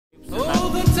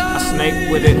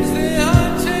snake with it.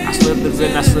 I slithers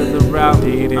in, I slither out.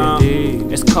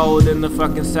 It's cold in the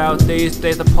fucking south. These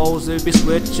days the poles will be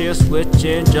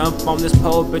switching. Jump on this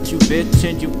pole, but you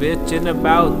bitching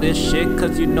about this shit.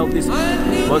 Cause you know these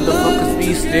motherfuckers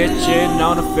be stitching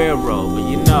on the pharaoh. But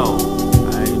you know,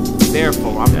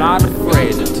 therefore I'm not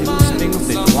afraid of two things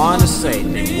they wanna say.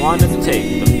 They wanna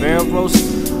take the pharaoh's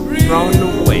throne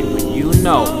away. But you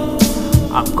know,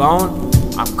 I'm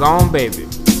gone, baby.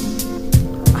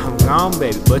 I'm gone,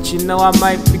 baby. But you know I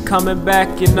might be coming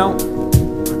back, you know.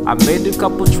 I made a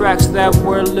couple tracks that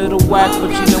were a little whack,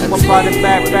 but you know I brought it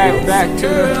back to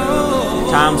the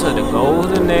times of the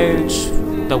golden age,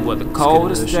 were the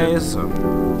coldest days.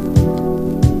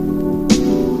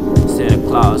 Santa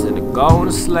Claus in the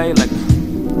golden sleigh, like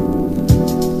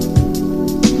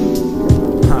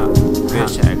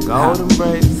bitch had golden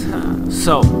braids.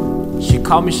 So she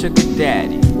called me sugar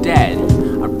daddy.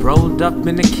 I rolled up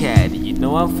in the caddy. You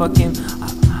know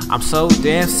I'm so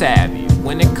damn savvy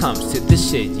when it comes to this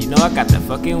shit. You know I got the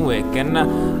fucking wick, and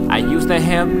I use the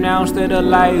hemp now instead of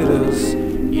lighters.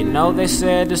 You know they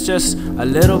said it's just a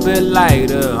little bit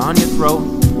lighter on your throat,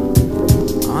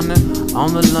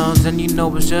 on the lungs, and you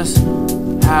know it's just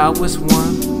how it's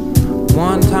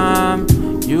one time.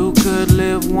 You could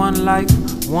live one life,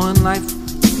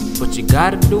 but you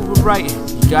gotta do it right.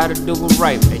 You gotta do it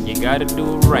right, and you gotta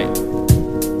do it right.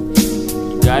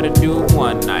 You gotta do it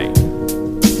one night.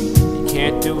 You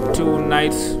can't do 2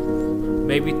 nights,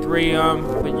 maybe 3,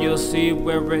 but you'll see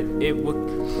where it would.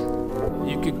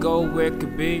 You could go where it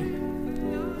could be.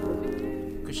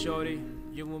 'Cause shorty.